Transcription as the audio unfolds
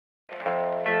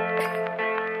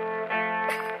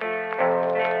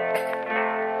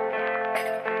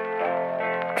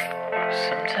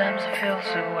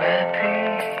so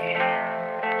happy.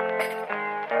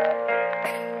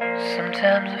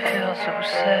 Sometimes I feel so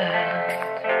sad.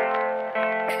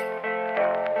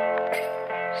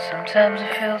 Sometimes I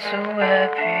feel so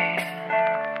happy.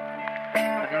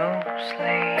 But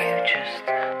mostly you just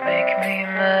make me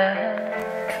mad.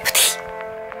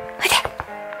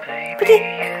 Baby,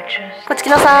 you just こっち来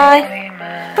なさい。 make me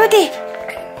mad. プーティ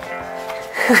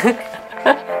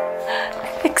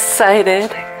excited.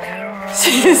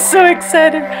 She is so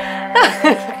excited.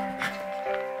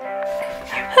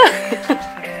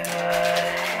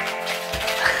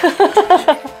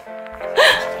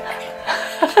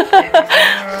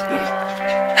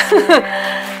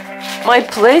 My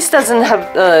place doesn't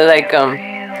have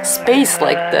space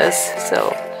like this,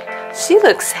 so she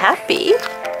looks happy.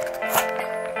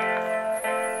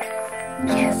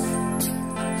 Yes.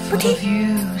 Full of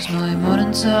views, my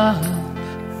modern song.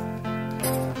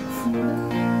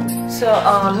 So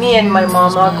me and my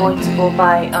mom are going to go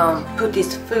buy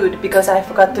Puti's food because I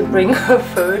forgot to bring her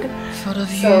food. So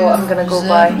I'm gonna go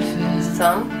buy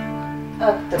some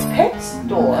at the pet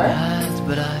store.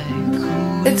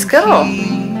 Let's go,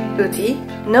 Puti.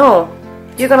 No,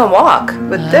 you're gonna walk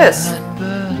with this.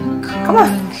 Come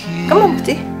on, come on,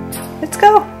 Puti. Let's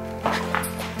go.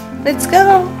 Let's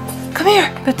go. Come here,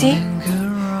 Puti.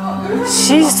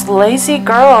 She's lazy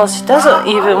girl. She doesn't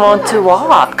even want to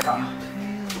walk.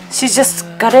 She just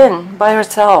got in by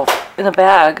herself in a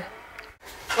bag.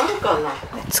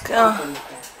 Let's go.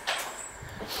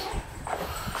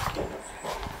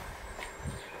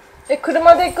 え、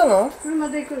車で行くの？車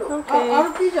で行くの。 Okay. あ、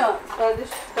歩きじゃあれで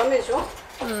しダメでしょ？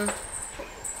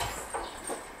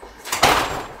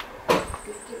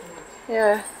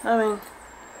 Yeah, I mean,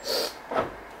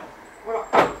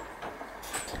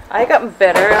 I got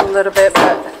better a little bit,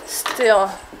 but still,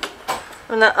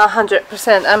 I'm not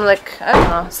 100%. I'm like, I don't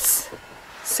know,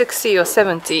 60 or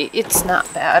 70. It's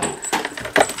not bad.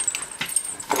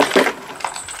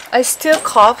 I still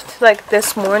coughed like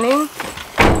this morning,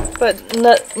 but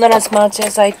not as much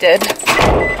as I did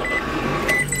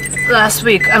last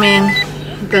week. I mean,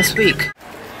 this week.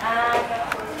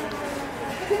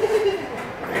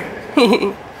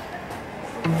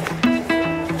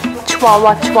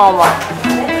 Chihuahua.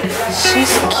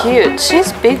 She's cute.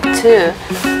 She's big too.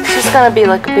 She's gonna be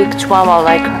like a big Chihuahua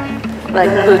like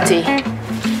Puti.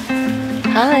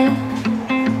 Hi.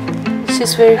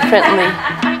 She's very friendly.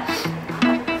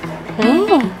 Hey.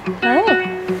 Hi.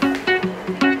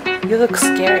 You look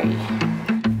scary.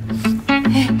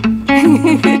 Hey.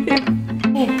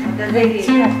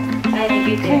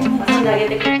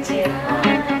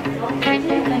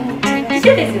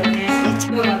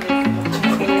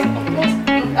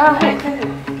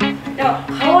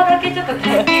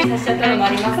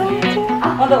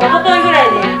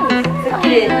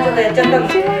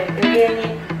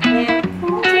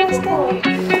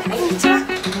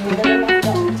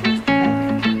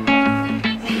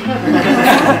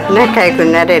 仲良く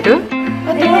なれる？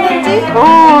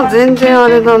ああ、全然あ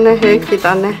れだね、平気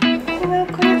だね。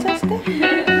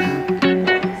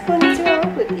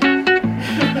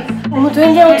もう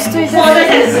全然落ち着いてない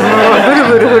です。ブル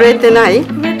ブル震えてない？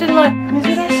震えてない。珍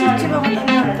しいチワワになっ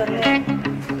たね。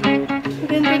フ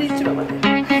レンドリーチワワで。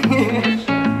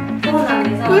そうなんで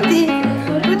す。プーテ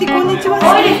ィこんにちは。可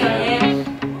愛いで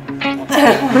す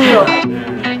よね。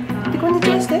こんにち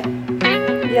はして。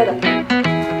嫌だ。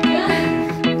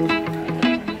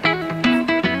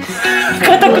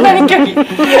固くなり拒否。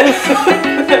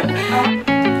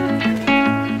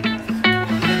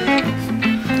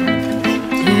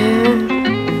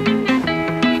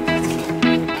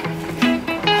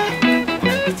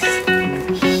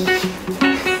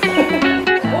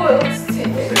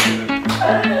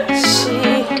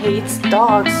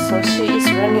Dogs, so she is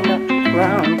running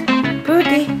around.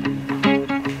 Puti,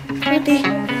 Puti,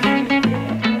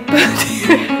 Puti.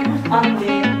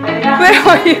 Where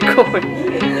are you going?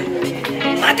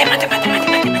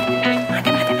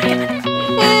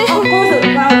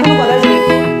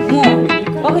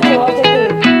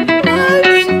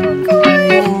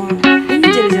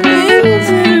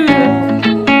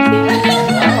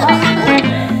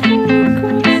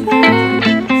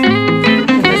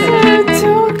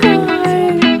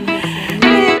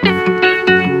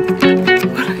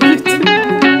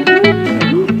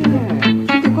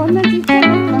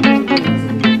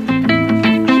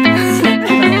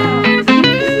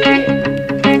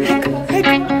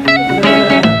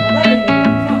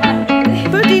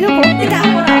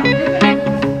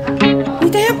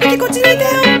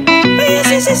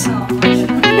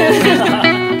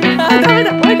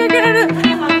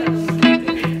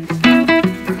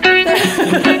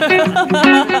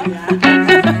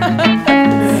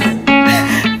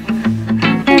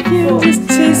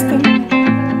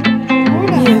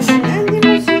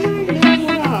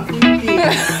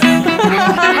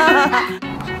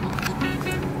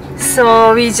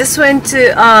 So we just went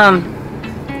to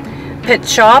pet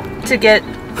shop to get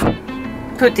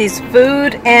Puti's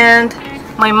food, and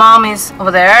my mom is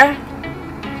over there.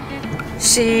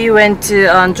 She went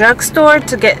to drugstore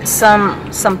to get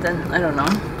something, I don't know.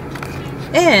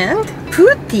 And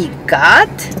Puti got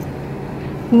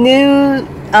new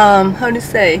how to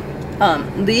say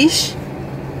leash.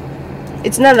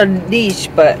 It's not a leash,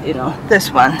 but you know, this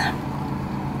one.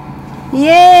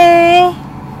 Yay!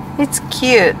 It's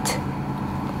cute.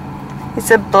 It's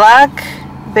a black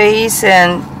base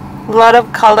and a lot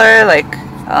of color, like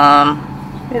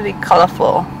really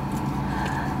colorful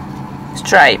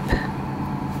stripe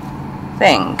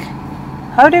thing.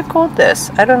 How do you call this?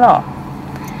 I don't know,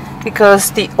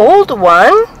 because the old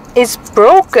one is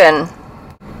broken.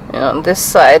 You know, this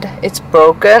side it's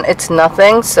broken, it's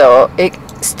nothing, so it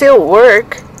still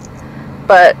work,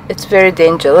 but it's very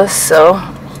dangerous. So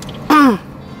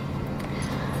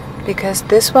because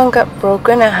this one got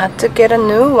broken, I had to get a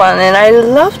new one, and I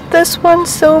love this one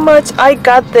so much. I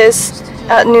got this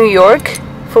at New York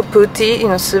for Puti, you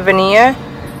know, souvenir,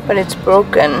 but it's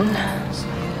broken.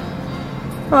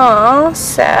 Oh,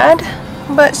 sad,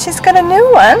 but she's got a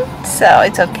new one, so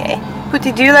it's okay.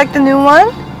 Puti, do you like the new one?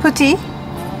 Puti?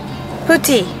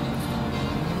 Puti,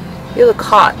 you look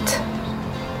hot.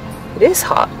 It is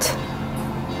hot.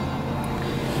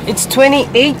 It's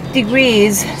 28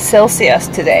 degrees Celsius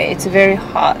today. It's very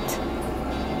hot.